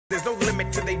There's no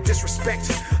limit to their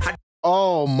disrespect.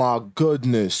 Oh my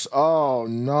goodness. Oh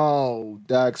no,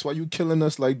 Dax, why you killing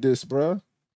us like this, bruh?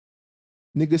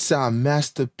 Niggas say I'm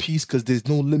masterpiece because there's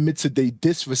no limit to they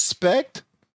disrespect.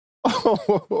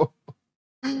 Oh,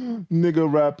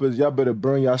 nigga rappers, y'all better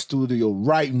burn y'all studio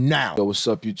right now. Yo, what's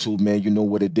up, YouTube, man? You know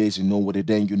what it is, you know what it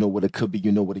ain't, you know what it could be,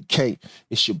 you know what it can't.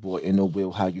 It's your boy, Inno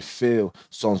Will, how you feel?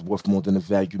 Song's worth more than a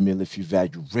value meal if you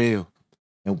value real.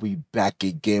 And we back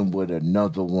again with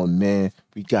another one, man.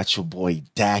 We got your boy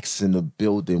Dax in the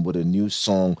building with a new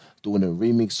song, doing a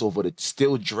remix over the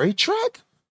Still Dre track.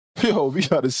 Yo, we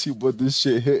gotta see what this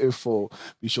shit hitting for.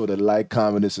 Be sure to like,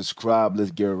 comment, and subscribe.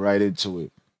 Let's get right into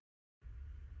it.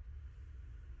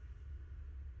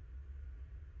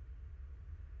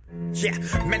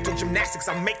 Yeah, mental gymnastics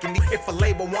I'm making if a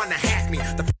label wanna hack me.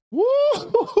 Woo!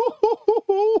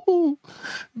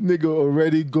 Nigga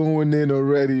already going in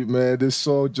already, man. This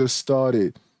song just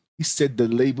started. He said the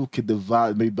label could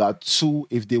divide me by 2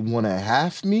 if they want to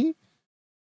half me.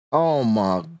 Oh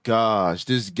my gosh,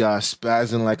 this guy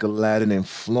spazzing like Aladdin and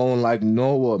flowing like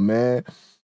Noah, man.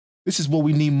 This is what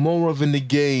we need more of in the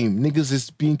game. Niggas is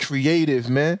being creative,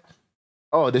 man.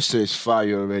 Oh, this shit is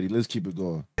fire already. Let's keep it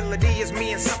going. Is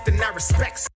me and something I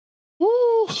respect.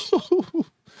 Woo!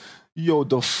 Yo,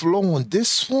 the flow on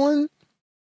this one.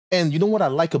 And you know what I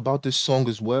like about this song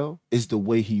as well? Is the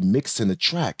way he mixing the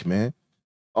track, man.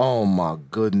 Oh my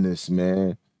goodness,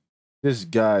 man. This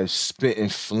guy is spitting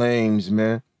flames,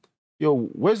 man. Yo,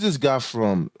 where's this guy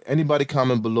from? Anybody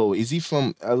comment below? Is he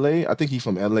from LA? I think he's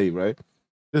from LA, right?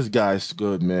 This guy's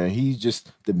good, man. He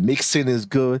just, the mixing is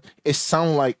good. It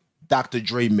sounds like Dr.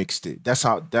 Dre mixed it. That's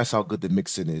how good the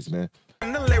mixing is, man.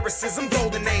 And the lyricism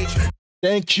golden age.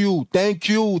 Thank you, thank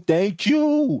you, thank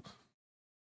you.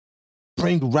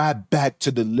 Bring rap back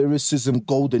to the lyricism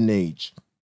golden age.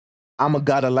 I'm a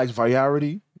guy that likes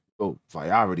variety. Oh,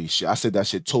 variety shit. I said that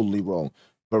shit totally wrong.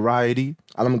 Variety.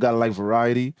 I'm a guy that likes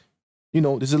variety. You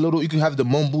know, there's a little, you can have the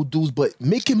mumble dudes, but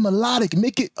make it melodic.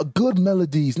 Make it a good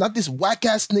melodies. Not this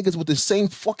whack-ass niggas with the same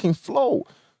fucking flow.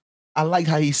 I like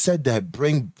how he said that.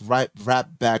 Bring rap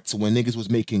back to when niggas was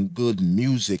making good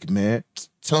music, man.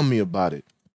 Tell me about it.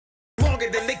 Longer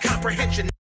than their comprehension.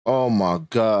 Oh my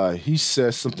God. He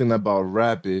said something about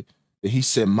rapping. He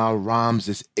said my rhymes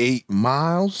is 8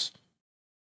 miles.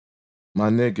 My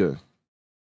nigga.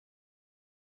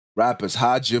 Rappers,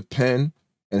 hide your pen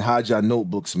and hide your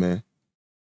notebooks, man.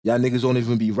 Y'all niggas don't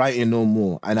even be writing no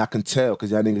more. And I can tell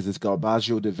because y'all niggas is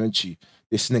Garbaggio Da Vinci.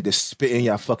 This nigga spitting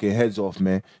y'all fucking heads off,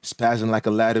 man. Spazzing like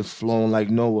Aladdin, flowing like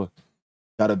Noah.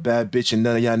 Got a bad bitch and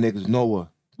none of y'all niggas know her.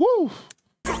 Woo!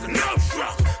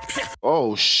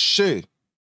 Oh, shit.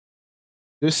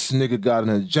 This nigga got an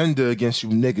agenda against you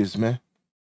niggas, man.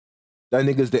 That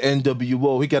nigga's the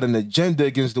NWO. He got an agenda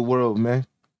against the world, man.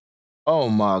 Oh,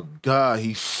 my God.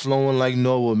 He flowing like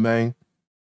Noah, man.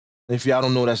 If y'all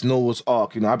don't know, that's Noah's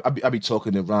Ark. You know, I be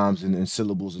talking in rhymes and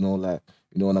syllables and all that.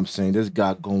 You know what I'm saying? This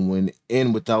guy going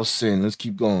in without sin. Let's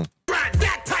keep going.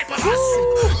 That type of hustle.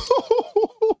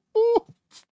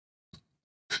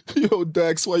 Yo,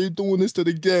 Dax, why you doing this to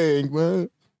the gang, man?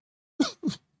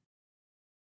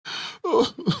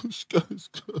 Oh, this guy's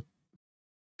good.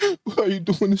 Why are you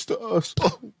doing this to us?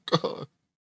 Oh, God.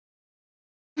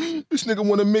 This nigga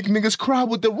want to make niggas cry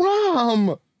with the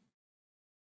rhyme.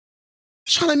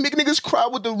 He's trying to make niggas cry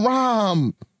with the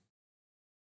rhyme.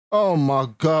 Oh, my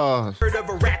God. Heard of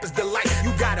a rapper's delight,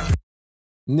 you gotta.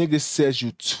 Nigga says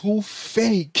you too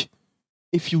fake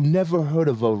if you never heard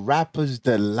of a rapper's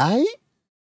delight.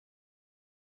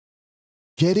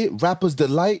 Get it? Rapper's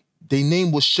Delight. Their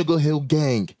name was Sugar Hill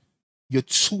Gang. You're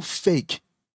too fake.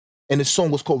 And the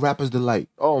song was called Rapper's Delight.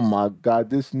 Oh my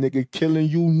God, this nigga killing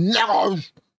you now.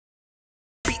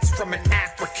 Beats from an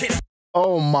African.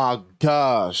 Oh my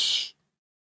gosh.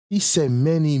 He said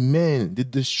many men. The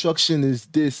destruction is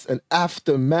this, an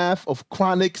aftermath of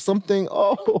chronic something.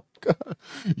 Oh God.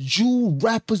 You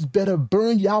rappers better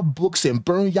burn y'all books and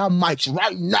burn y'all mics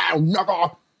right now,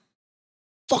 nigga.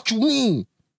 Fuck you mean?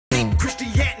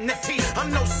 Christianity,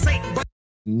 I'm no saint, but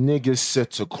niggas said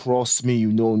to cross me,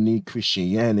 you don't need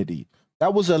Christianity.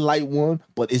 That was a light one,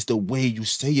 but it's the way you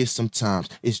say it sometimes.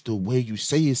 It's the way you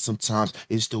say it sometimes.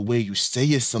 It's the way you say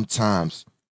it sometimes.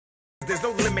 There's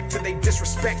no limit to their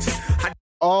disrespect.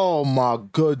 Oh my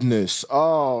goodness.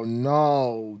 Oh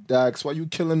no, Dax, why you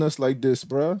killing us like this,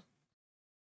 bruh?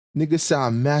 Niggas say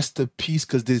I'm masterpiece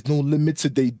because there's no limit to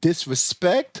their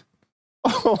disrespect.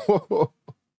 Oh.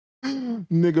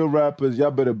 Nigga rappers,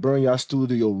 y'all better burn y'all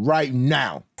studio right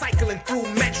now. Cycling through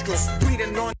menstruals,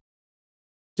 bleeding on.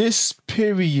 This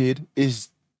period is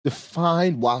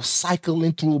defined while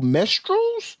cycling through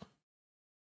menstruals?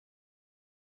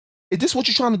 Is this what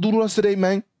you trying to do to us today,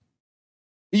 man?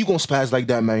 You gonna spaz like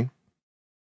that, man?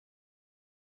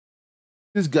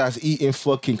 This guy's eating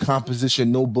fucking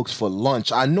composition notebooks for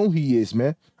lunch. I know he is,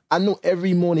 man. I know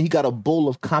every morning he got a bowl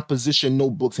of composition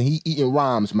notebooks and he eating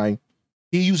rhymes, man.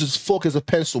 He uses fork as a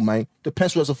pencil, man. The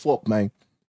pencil as a fork, man.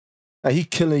 And he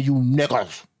killing you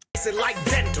niggas. Like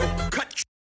dental, cut.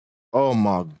 Oh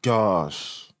my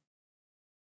gosh.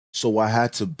 So I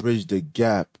had to bridge the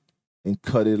gap and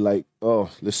cut it like, oh,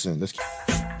 listen, let's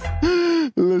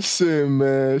listen,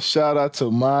 man. Shout out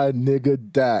to my nigga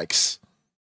Dax.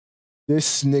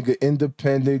 This nigga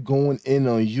independent going in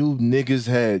on you niggas'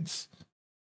 heads.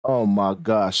 Oh my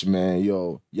gosh, man.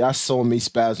 Yo, y'all saw me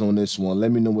spaz on this one.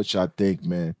 Let me know what y'all think,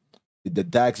 man. Did the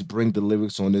Dax bring the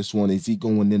lyrics on this one? Is he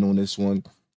going in on this one?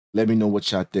 Let me know what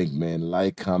y'all think, man.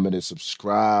 Like, comment, and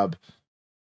subscribe.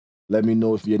 Let me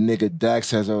know if your nigga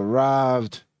Dax has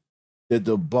arrived. Did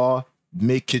the bar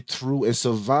make it through and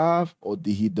survive, or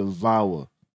did he devour?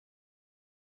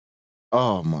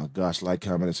 Oh my gosh, like,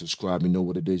 comment, and subscribe. You know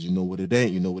what it is, you know what it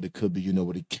ain't, you know what it could be, you know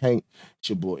what it can't. It's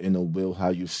your boy Inno Will. How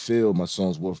you feel? My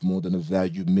song's worth more than a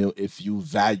value meal if you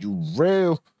value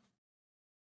real.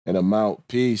 And I'm out.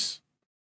 Peace.